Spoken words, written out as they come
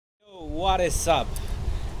What is up?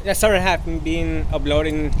 I started having been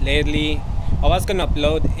uploading lately. I was gonna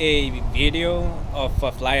upload a video of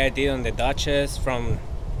a flight I did on the Duchess from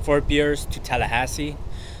Fort Pierce to Tallahassee,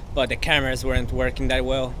 but the cameras weren't working that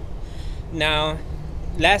well. Now,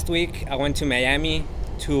 last week I went to Miami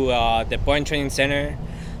to the Boeing Training Center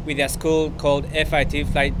with a school called FIT,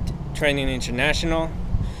 Flight Training International.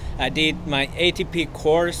 I did my ATP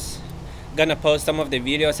course. Gonna post some of the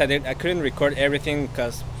videos. I couldn't record everything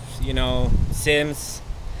because, you know, Sims,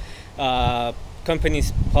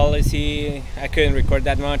 company's policy, I couldn't record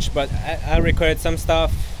that much, but I recorded some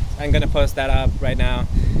stuff. I'm gonna post that up right now.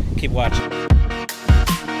 Keep watching.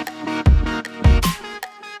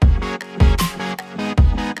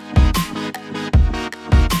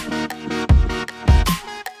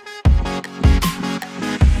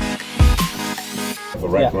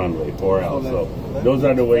 Correct runway, 4L. So those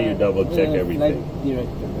are the way you double check everything.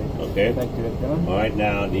 Okay. All right.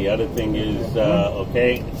 Now the other thing is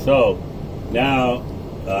okay. So now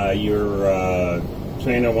your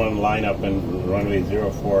trainer one line up and runway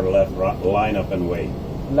 04 left. Line up and wait.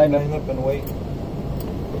 Line up and wait.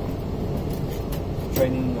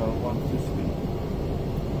 Training 1, 2,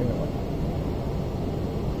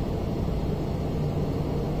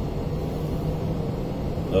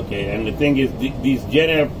 3. Okay, and the thing is, these jet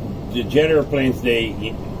airplanes,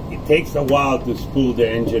 it takes a while to spool the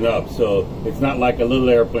engine up. So it's not like a little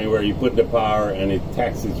airplane where you put the power and it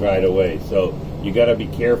taxis right away. So you got to be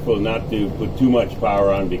careful not to put too much power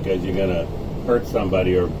on because you're gonna hurt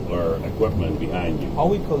somebody or equipment behind you. How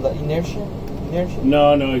we call that? Inertia? Inertia?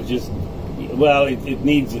 No, it's just, well, it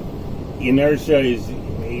needs inertia.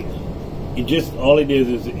 It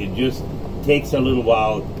just takes a little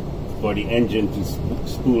while for the engine to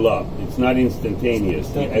spool up. It's not instantaneous.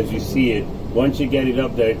 As you see it, once you get it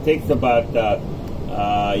up there, it takes about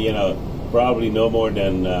probably no more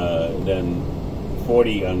than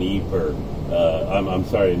 40 on the E-per. I'm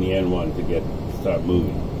sorry, in the N1 to start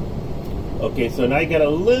moving. Okay, so now I got a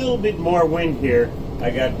little bit more wind here. I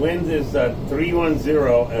got winds is 310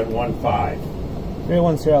 and 15.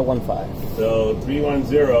 310, 15. So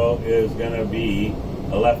 310 is gonna be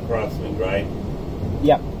a left crosswind, right?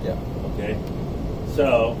 Yeah. Okay.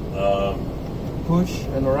 So push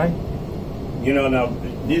and right. You know, now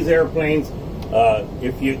these airplanes,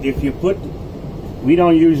 we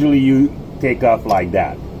don't usually take off like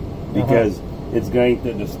that because it's going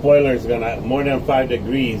to, the spoiler is going to more than 5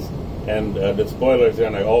 degrees, and the spoiler is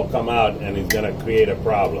going to all come out, and it's going to create a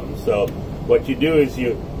problem. So what you do is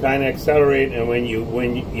you kind of accelerate, and when you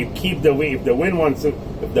keep the wing, if the wing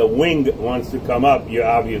wants to come up, you're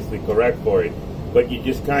obviously correct for it. But you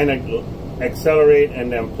just kind of accelerate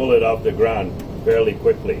and then pull it off the ground fairly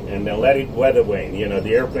quickly, and then let it weather wane. You know,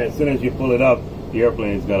 the airplane, as soon as you pull it up, the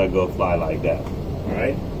airplane is gonna go fly like that. All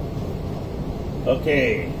right.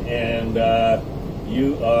 Okay, and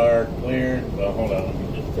you are cleared. Well, hold on, let me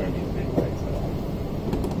just turn these big lights off.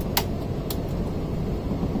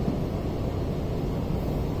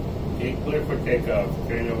 Okay, clear for takeoff.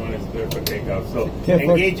 Trainer 1 is clear for takeoff. So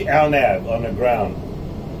engage LNAV on the ground.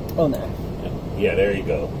 LNAV. Yeah, there you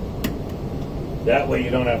go. That way you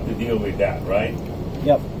don't have to deal with that, right?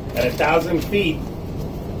 Yep. At 1,000 feet,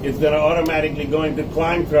 it's going to automatically go into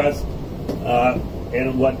climb thrust,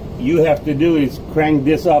 and what you have to do is crank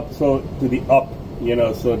this up to the up,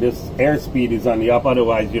 so this airspeed is on the up.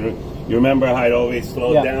 Otherwise, you remember how it always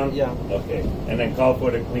slowed down? Yeah. Okay. And then call for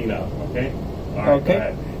the cleanup, okay? All right,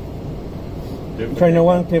 okay. Go ahead. Trainer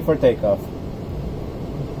 1, clear for takeoff.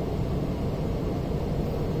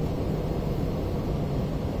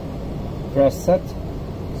 Press set.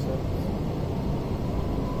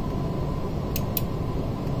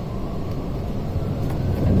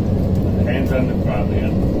 Hands on the throttle,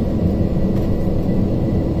 yeah.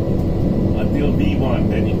 Until V1,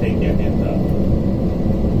 then you take your hands off.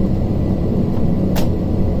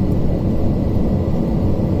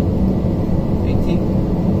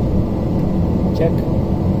 Check.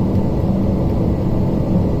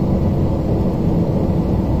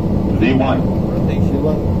 V1. Rotation.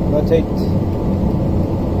 Rotate.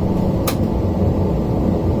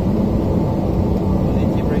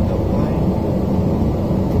 Positive rate of climb.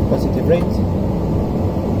 Positive rate.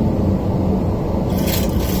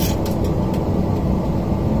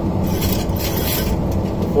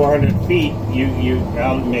 At 400 feet,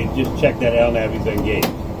 just check that LNAV is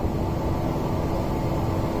engaged.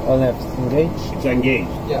 LNAV is engaged. It's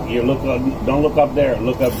engaged. Yeah. You don't look up there.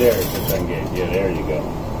 Look up there. It's engaged. Yeah, there you go.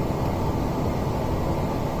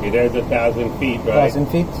 Okay, there's 1,000 feet, right? 1,000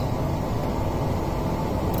 feet.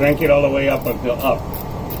 Crank it all the way up until up.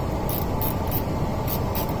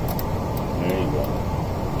 There you go.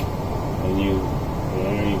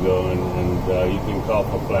 there you go, and you can call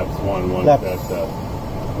for flaps 1 once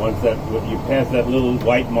that you pass that little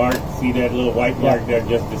white mark. See that little white mark there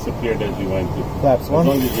just disappeared as you went to Flaps 1. As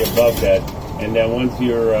long as you're above that, and then once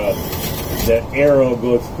your that arrow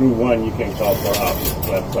goes through 1, you can call for up,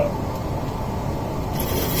 flaps up.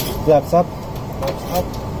 Flaps up. Flaps up.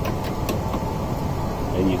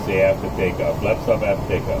 And you say after takeoff. Flaps up after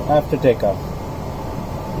takeoff. After takeoff.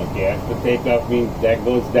 Okay, after takeoff means that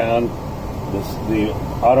goes down. The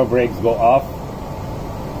auto brakes go off.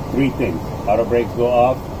 3 things. Auto brakes go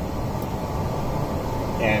off.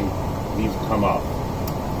 And these come off.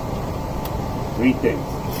 3 things.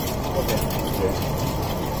 Okay.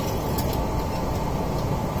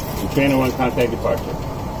 The trainer 1 contact departure.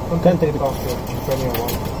 Contact departure. Trainer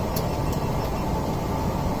 1.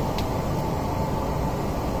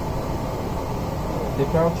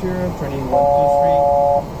 Departure, training 1, 2,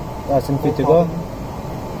 3. Passing fit to go.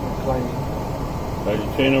 Climbing. Roger,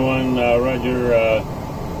 trainer 1, Roger,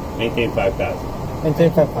 maintain 5,000. Maintain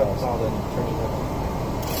 5,000. 5,000. Training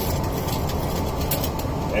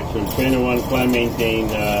 1. Actually, trainer 1, climb, maintain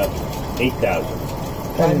 8,000.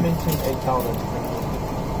 Climb, maintain 8,000.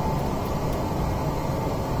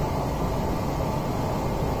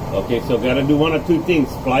 Okay, so gotta do 1 or 2 things.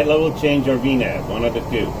 Flight level change or VNAV, 1 of the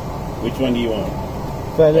 2. Which one do you want?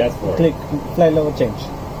 That's for it. Click flight level change.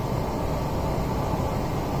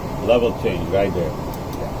 Level change, right there.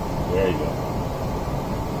 There you go.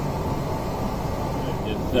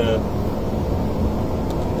 Just,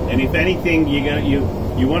 and if anything,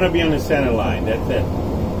 you want to be on the center line. That's it.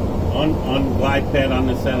 On glide pad on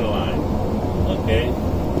the center line. Okay,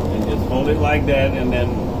 and just hold it like that, and then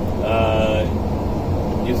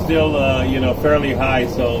you're still fairly high,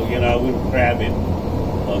 so I wouldn't crab it.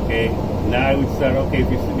 Okay, now I would start. Okay, if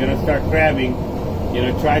you're gonna start crabbing,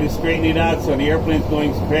 try to straighten it out so the airplane's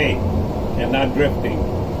going straight and not drifting.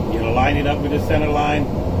 Line it up with the center line,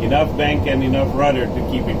 enough bank and enough rudder to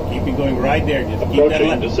keep it going right there. Just keep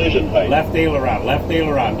that decision height. left aileron.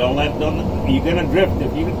 You're gonna drift.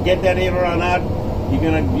 If you get that aileron out, you're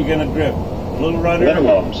gonna drift. Little rudder,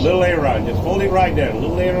 Minimums. little aileron. Just hold it right there.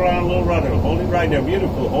 Little aileron, little rudder. Hold it right there.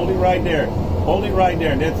 Beautiful. Hold it right there. Hold it right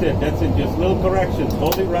there. That's it. Just little corrections.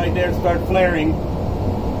 Hold it right there. Start flaring.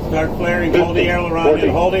 Hold the aileron 40, in.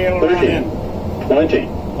 Hold the aileron 30, in. 20.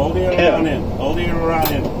 Hold the aileron in. Hold the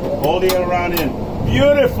aileron in. Hold the aileron in.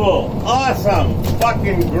 Beautiful. Awesome.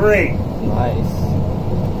 Fucking great. Nice.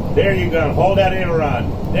 There you go. Hold that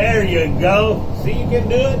aileron. There you go. See, you can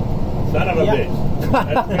do it? Son of a bitch.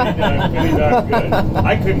 That's pretty darn good.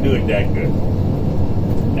 I couldn't do it that good.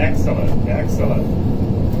 Excellent.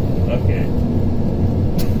 Okay.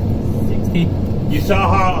 60. You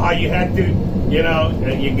saw how you had to, you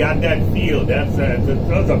got that feel. That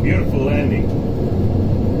was a beautiful landing.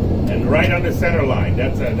 And right on the center line.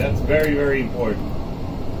 That's very, very important.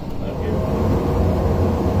 Okay.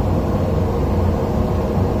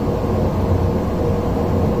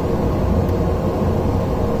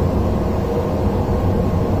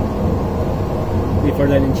 Before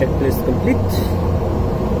landing checklist complete.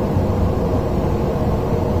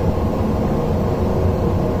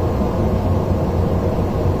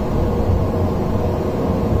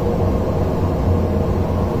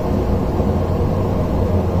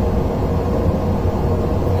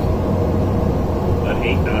 That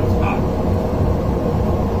 8 knots hot.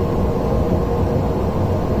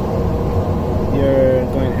 You're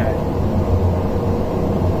going high.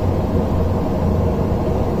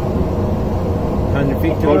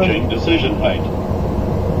 Approaching decision height.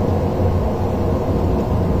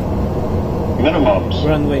 Minimums.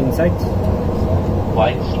 Runway in sight.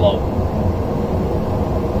 Flight slope.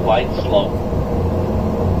 Flight slope.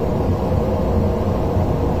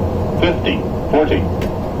 50, 40,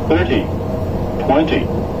 30, 20,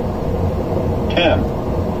 10.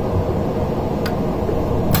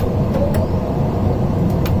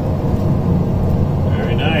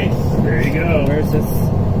 Very nice. There you go. Where's this?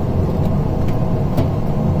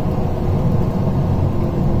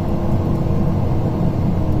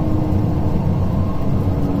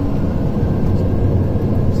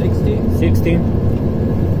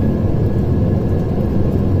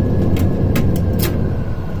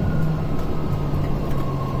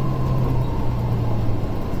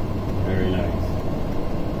 Very nice.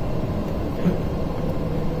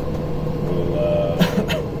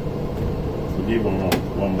 We'll give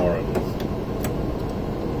one more of this.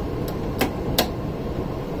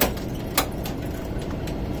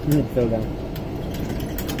 It fell down.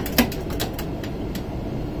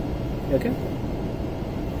 You okay?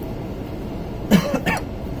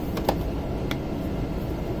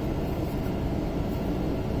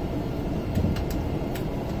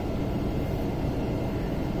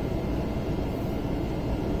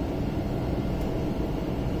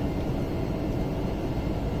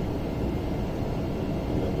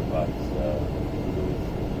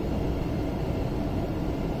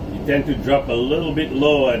 tend to drop a little bit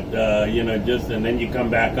low at just, and then you come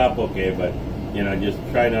back up, okay, but just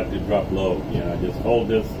try not to drop low. Just hold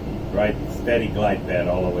this right steady glide pad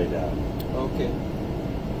all the way down. Okay.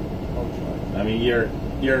 I'll try. I mean, your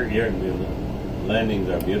landings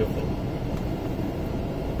are beautiful.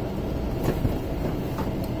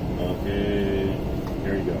 Okay,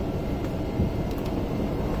 here you go.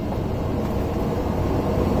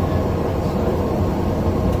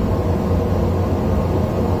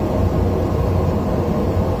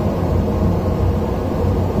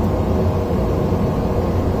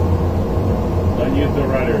 Don't use the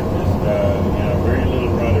rudder, just very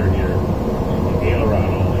little rudder here.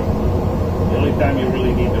 Aileron only. The only time you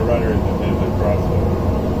really need the rudder is if there's a crossover.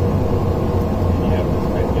 And you have to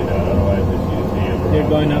stretch it out, otherwise just use the aileron. You're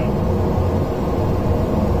going up.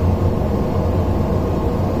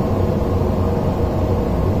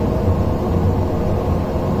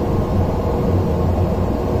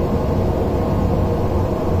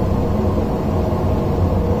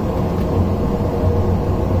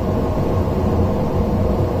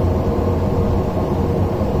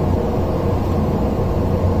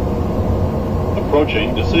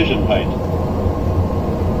 Approaching decision height.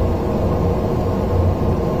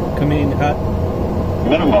 Coming in hot.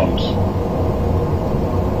 Minimums.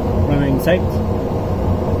 Running sight.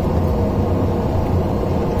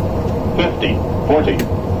 50, 40,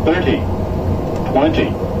 30,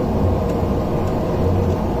 20,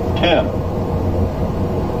 10,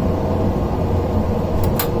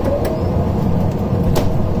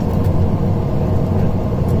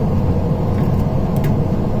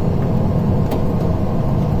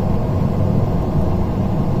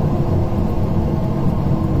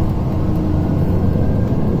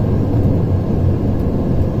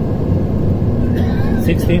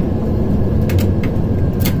 60.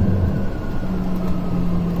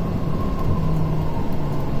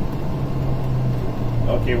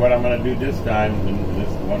 Okay, what I'm going to do this time, and this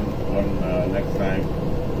next time,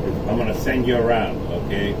 is I'm going to send you around,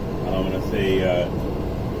 okay? I'm going to say,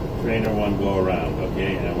 trainer one, go around,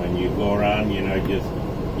 okay? And when you go around, just,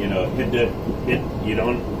 you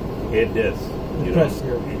don't hit this. You Press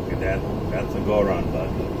don't, that's a go around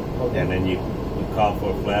button. Okay. And then you call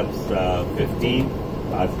for flaps 15,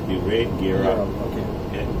 positive rate, gear up. Okay.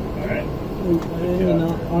 Okay, all right?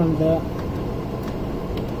 On the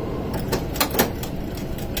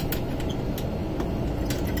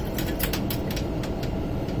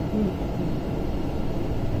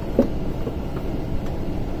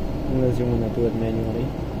unless you want to do it manually.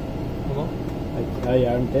 Hello? Like I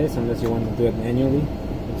arm this, unless you want to do it manually,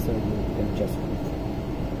 so you can just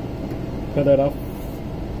cut it off.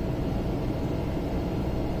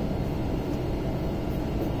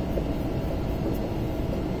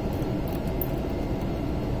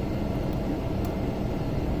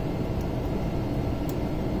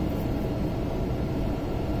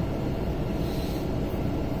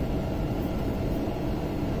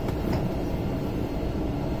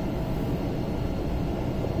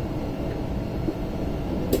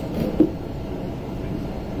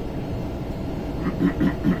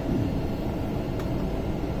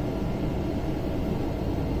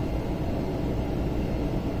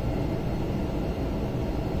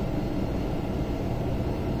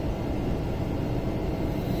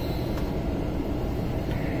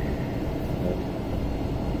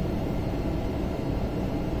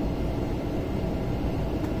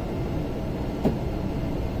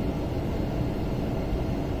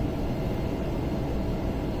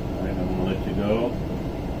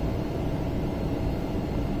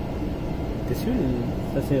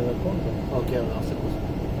 Ça c'est répondre. Ok, alors c'est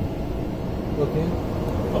possible. Ok.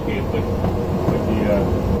 Okay,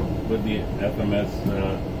 put the FMS,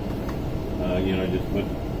 just put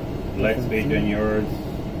leg stage on yours.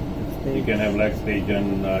 You can have leg stage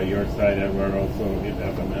on your side, everywhere also hit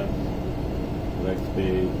FMS. Leg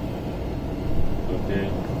stage. Okay.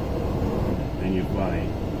 Then you fly.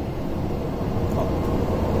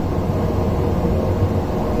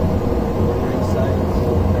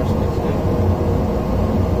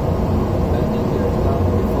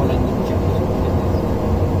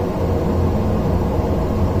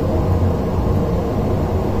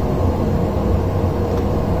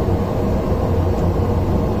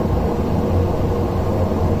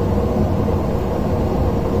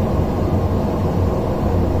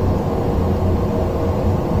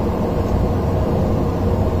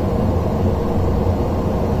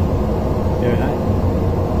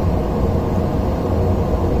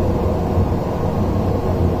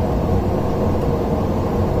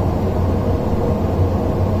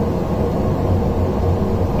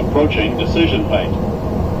 Approaching decision height.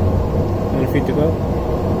 1 feet to go.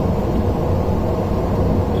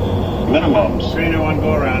 minimums. Trainer one,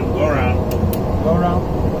 go around, go around. Go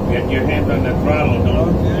around. Get your hands on the throttle,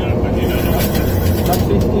 don't, Okay. but you don't know what to. Top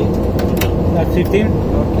 50. Lap 15.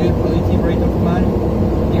 Okay, positive rate of command.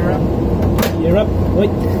 Gear up. Gear up.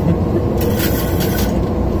 Wait.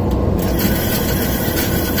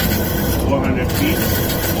 400 feet.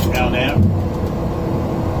 LNAV.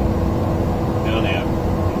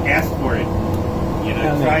 LNAV. Ask for it. You know,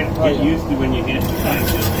 LNAV. try to Oh, get yeah. used to when you hit the sign,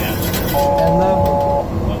 just ask. And level.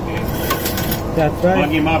 Okay. That's right.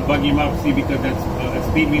 Bug him up. See, because that's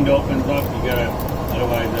speed window opens up. You gotta,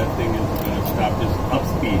 otherwise that thing is gonna stop. Just up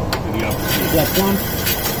speed to the up speed. Lap 1.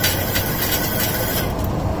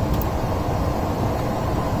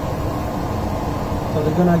 So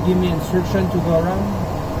they're gonna give me instruction to go around.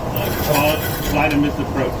 Call it slide and miss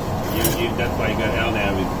approach. That's why you got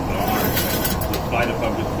LNAV is the arm. So slide up,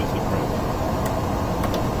 just miss approach.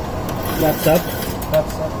 Laps up.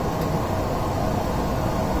 That's up.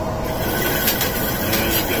 And then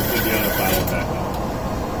you can put the other pilot back on.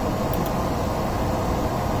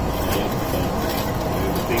 Okay, so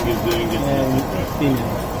the thing is doing this And miss approach.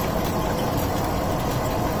 female.